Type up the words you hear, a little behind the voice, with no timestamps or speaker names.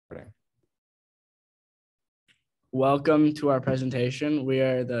Welcome to our presentation. We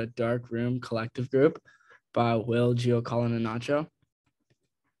are the Dark Room Collective Group by Will, Gio, Collin, and Ignacio.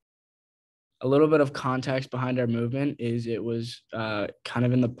 A little bit of context behind our movement is it was kind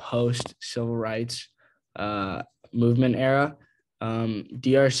of in the post-civil rights movement era.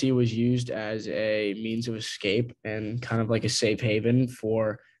 DRC was used as a means of escape and kind of like a safe haven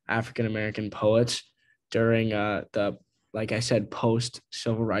for African-American poets during the, like I said,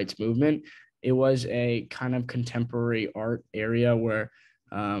 post-civil rights movement. It was a kind of contemporary art area where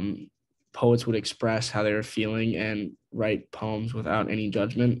poets would express how they were feeling and write poems without any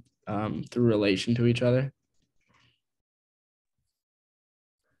judgment through relation to each other.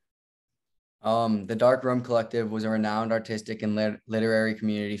 The Dark Room Collective was a renowned artistic and literary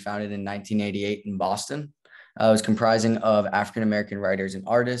community founded in 1988 in Boston. It was comprising of African-American writers and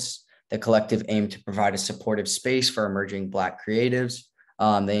artists. The collective aimed to provide a supportive space for emerging Black creatives.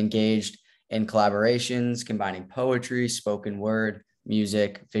 They engaged in collaborations, combining poetry, spoken word,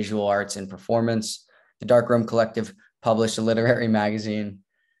 music, visual arts, and performance. The Dark Room Collective published a literary magazine,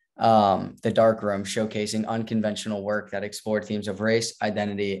 The Dark Room, showcasing unconventional work that explored themes of race,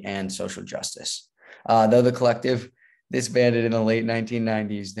 identity, and social justice. Though the collective disbanded in the late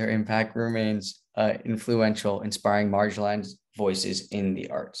 1990s, their impact remains influential, inspiring marginalized voices in the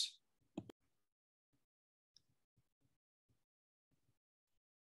arts.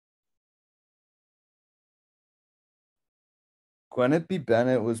 Gwinnett B.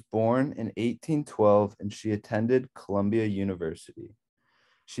 Bennett was born in 1812 and she attended Columbia University.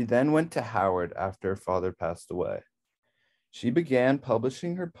 She then went to Howard after her father passed away. She began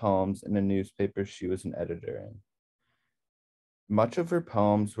publishing her poems in a newspaper she was an editor in. Much of her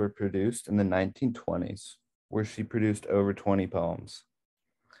poems were produced in the 1920s, where she produced over 20 poems.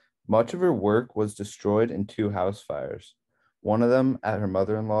 Much of her work was destroyed in two house fires, one of them at her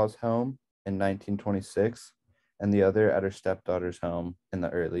mother-in-law's home in 1926, and the other at her stepdaughter's home in the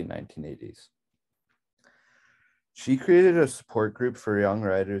early 1980s. She created a support group for young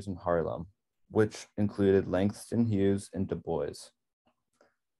writers in Harlem, which included Langston Hughes and Du Bois.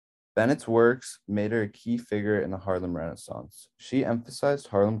 Bennett's works made her a key figure in the Harlem Renaissance. She emphasized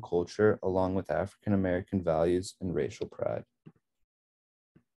Harlem culture along with African-American values and racial pride.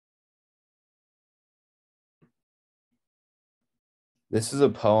 This is a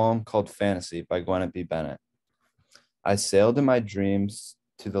poem called Fantasy by Gwinnett B. Bennett. I sailed in my dreams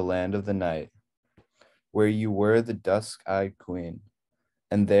to the land of the night, where you were the dusk-eyed queen,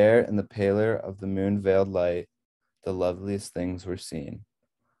 and there in the pallor of the moon-veiled light, the loveliest things were seen.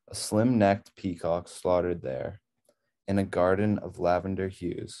 A slim-necked peacock slaughtered there, in a garden of lavender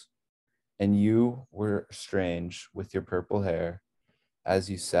hues, and you were strange with your purple hair, as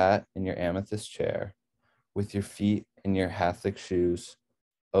you sat in your amethyst chair, with your feet in your hathic shoes.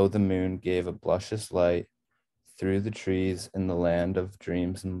 Oh, the moon gave a blushless light through the trees in the land of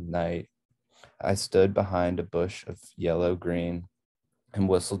dreams and night. I stood behind a bush of yellow green and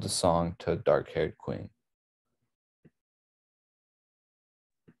whistled a song to a dark-haired queen.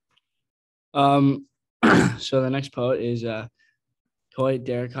 So the next poet is Toy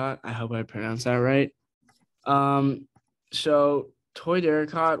Derricott. I hope I pronounced that right. So Toy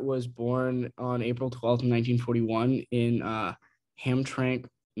Derricott was born on April 12th, 1941 in Hamtramck,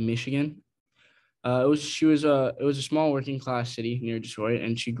 Michigan. It was a small working class city near Detroit,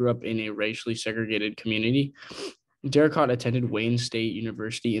 and she grew up in a racially segregated community. Derricott attended Wayne State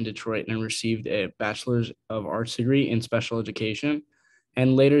University in Detroit and received a Bachelor's of Arts degree in special education.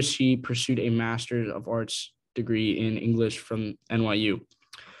 And later she pursued a Master's of Arts degree in English from NYU.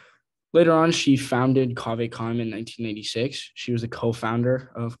 Later on, she founded Cave Canem in 1986. She was a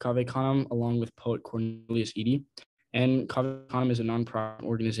co-founder of Cave Canem along with poet Cornelius Eady. And Cave Canem is a nonprofit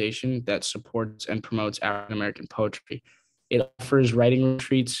organization that supports and promotes African-American poetry. It offers writing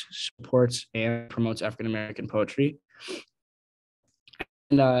retreats, supports, and promotes African-American poetry.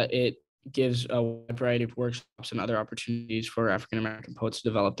 And it gives a wide variety of workshops and other opportunities for African-American poets to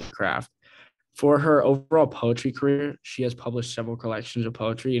develop their craft. For her overall poetry career, she has published several collections of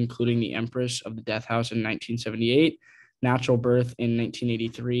poetry, including The Empress of the Death House in 1978, Natural Birth in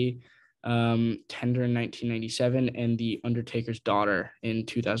 1983, Tender in 1997, and The Undertaker's Daughter in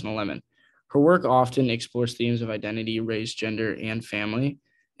 2011. Her work often explores themes of identity, race, gender, and family,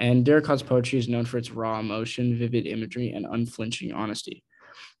 and Derricott's poetry is known for its raw emotion, vivid imagery, and unflinching honesty.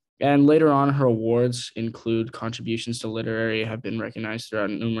 And later on, her awards include contributions to literary have been recognized throughout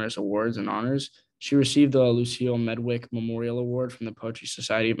numerous awards and honors. She received the Lucille Medwick Memorial Award from the Poetry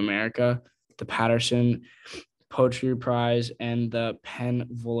Society of America, the Patterson Poetry Prize and the Penn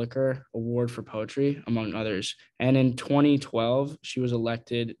Volliker Award for Poetry, among others. And in 2012, she was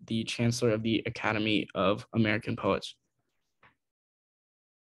elected the Chancellor of the Academy of American Poets.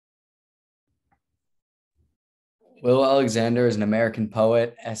 Will Alexander is an American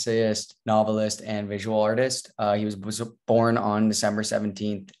poet, essayist, novelist, and visual artist. He was born on December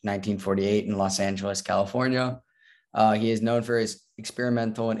 17th, 1948 in Los Angeles, California. He is known for his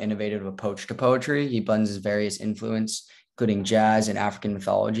experimental and innovative approach to poetry. He blends his various influence, including jazz and African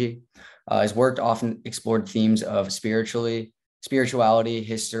mythology. His work often explored themes of spirituality,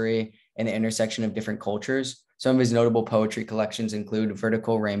 history, and the intersection of different cultures. Some of his notable poetry collections include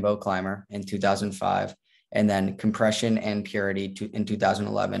Vertical Rainbow Climber in 2005, and then Compression and Purity in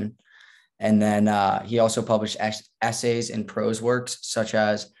 2011. And then he also published essays and prose works such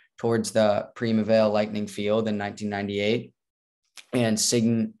as Towards the Primavera Lightning Field in 1998 and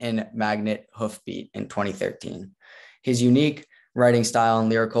Sign and Magnet Hoofbeat in 2013. His unique writing style and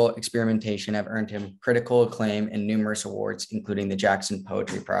lyrical experimentation have earned him critical acclaim and numerous awards, including the Jackson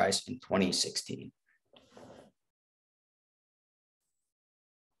Poetry Prize in 2016.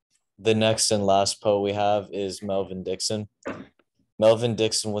 The next and last poet we have is Melvin Dixon. Melvin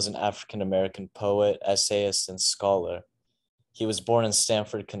Dixon was an African-American poet, essayist, and scholar. He was born in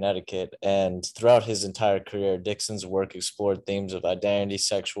Stamford, Connecticut, and throughout his entire career, Dixon's work explored themes of identity,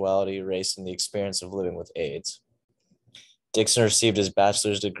 sexuality, race, and the experience of living with AIDS. Dixon received his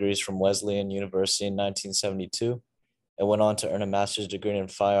bachelor's degrees from Wesleyan University in 1972 and went on to earn a master's degree in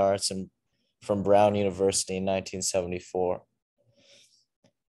fine arts from Brown University in 1974.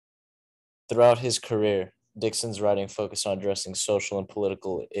 Throughout his career, Dixon's writing focused on addressing social and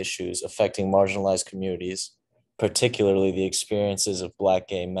political issues affecting marginalized communities, particularly the experiences of Black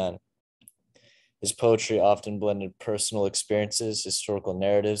gay men. His poetry often blended personal experiences, historical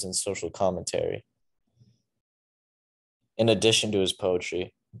narratives, and social commentary. In addition to his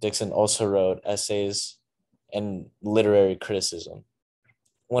poetry, Dixon also wrote essays and literary criticism.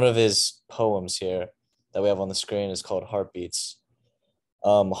 One of his poems here that we have on the screen is called Heartbeats.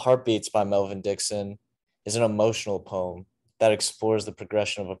 Heartbeats by Melvin Dixon is an emotional poem that explores the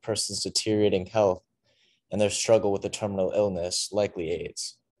progression of a person's deteriorating health and their struggle with a terminal illness, likely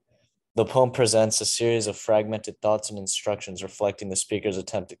AIDS. The poem presents a series of fragmented thoughts and instructions reflecting the speaker's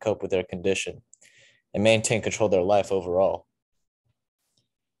attempt to cope with their condition and maintain control of their life overall.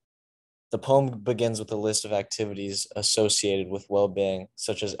 The poem begins with a list of activities associated with well-being,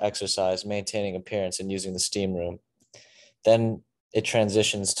 such as exercise, maintaining appearance, and using the steam room. Then it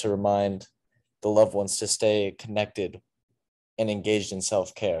transitions to remind the loved ones to stay connected and engaged in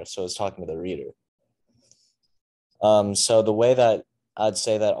self-care. So it's talking to the reader. So the way that I'd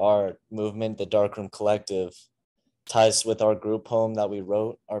say that our movement, the Darkroom Collective, ties with our group poem that we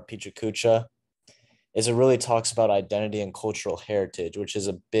wrote, our Picha Kucha, is it really talks about identity and cultural heritage, which is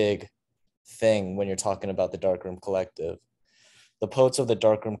a big thing when you're talking about the Darkroom Collective. The poets of the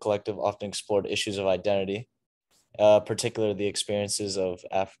Darkroom Collective often explored issues of identity, particularly the experiences of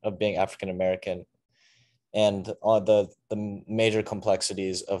being African American and the major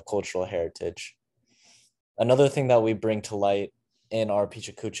complexities of cultural heritage. Another thing that we bring to light in our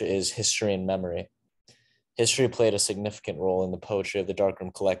Picha Kucha is history and memory. History played a significant role in the poetry of the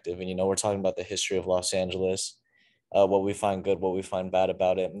Darkroom Collective. And, we're talking about the history of Los Angeles, what we find good, what we find bad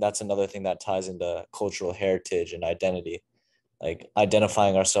about it. And that's another thing that ties into cultural heritage and identity, like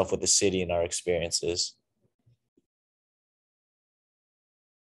identifying ourselves with the city and our experiences.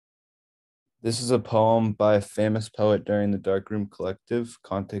 This is a poem by a famous poet during the Darkroom Collective,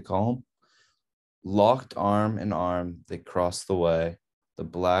 Collin. Locked arm in arm, they cross the way, the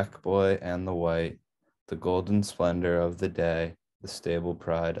black boy and the white, the golden splendor of the day, the stable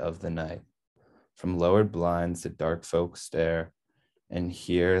pride of the night. From lowered blinds, the dark folk stare and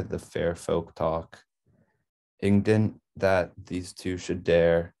hear the fair folk talk, indignant that these two should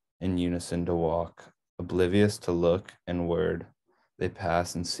dare in unison to walk, oblivious to look and word. They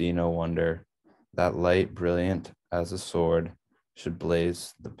pass and see no wonder that light brilliant as a sword should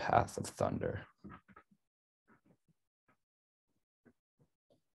blaze the path of thunder.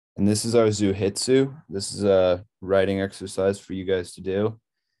 And this is our Zuhitsu. This is a writing exercise for you guys to do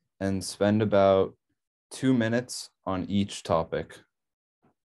and spend about 2 minutes on each topic.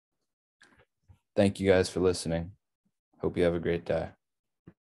 Thank you guys for listening. Hope you have a great day.